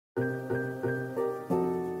Hi,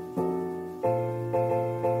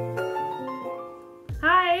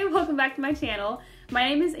 welcome back to my channel. My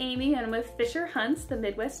name is Amy and I'm with Fisher Hunt's, the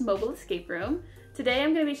Midwest Mobile Escape Room. Today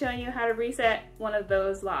I'm going to be showing you how to reset one of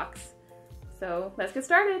those locks. So let's get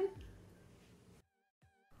started.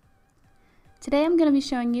 Today I'm going to be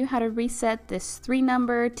showing you how to reset this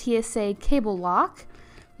 3-number TSA cable lock.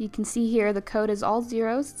 You can see here the code is all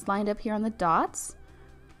zeros, it's lined up here on the dots.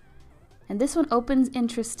 And this one opens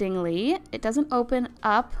interestingly. It doesn't open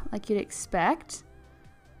up like you'd expect.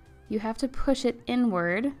 You have to push it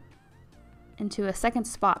inward into a second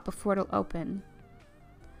spot before it'll open.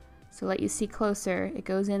 So let you see closer. It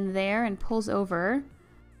goes in there and pulls over,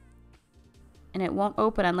 and it won't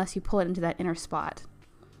open unless you pull it into that inner spot.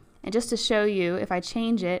 And just to show you, if I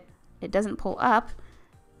change it, it doesn't pull up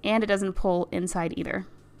and it doesn't pull inside either.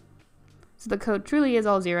 So the code truly is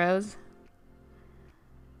all zeros,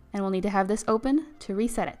 and we'll need to have this open to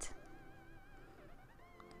reset it.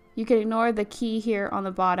 You can ignore the key here on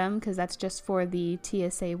the bottom because that's just for the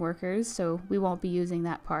TSA workers, so we won't be using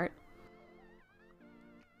that part.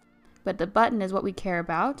 But the button is what we care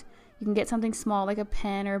about. You can get something small like a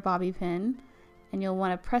pen or a bobby pin, and you'll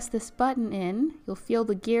want to press this button in. You'll feel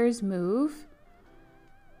the gears move,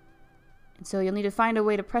 and so you'll need to find a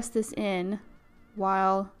way to press this in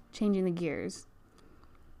while changing the gears.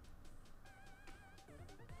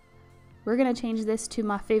 We're going to change this to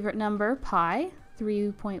my favorite number, pi.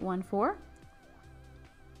 3.14,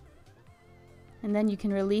 and then you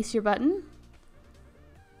can release your button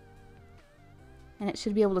and it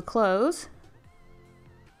should be able to close.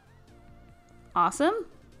 Awesome,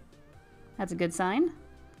 that's a good sign.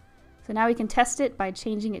 So now we can test it by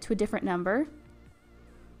changing it to a different number,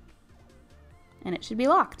 and it should be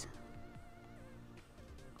locked.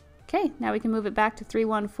 Okay, now we can move it back to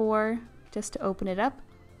 314 just to open it up.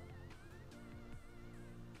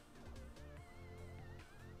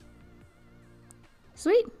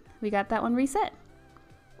 Sweet, we got that one reset.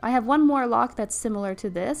 I have one more lock that's similar to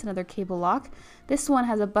this, another cable lock. This one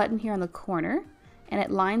has a button here on the corner, and it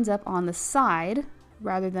lines up on the side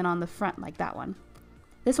rather than on the front like that one.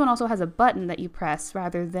 This one also has a button that you press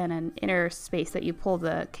rather than an inner space that you pull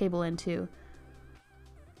the cable into.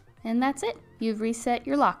 And that's it, you've reset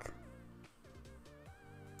your lock.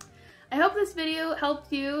 I hope this video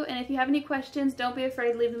helped you, and if you have any questions, don't be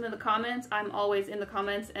afraid to leave them in the comments. I'm always in the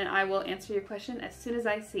comments, and I will answer your question as soon as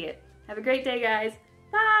I see it. Have a great day, guys.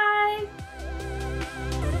 Bye!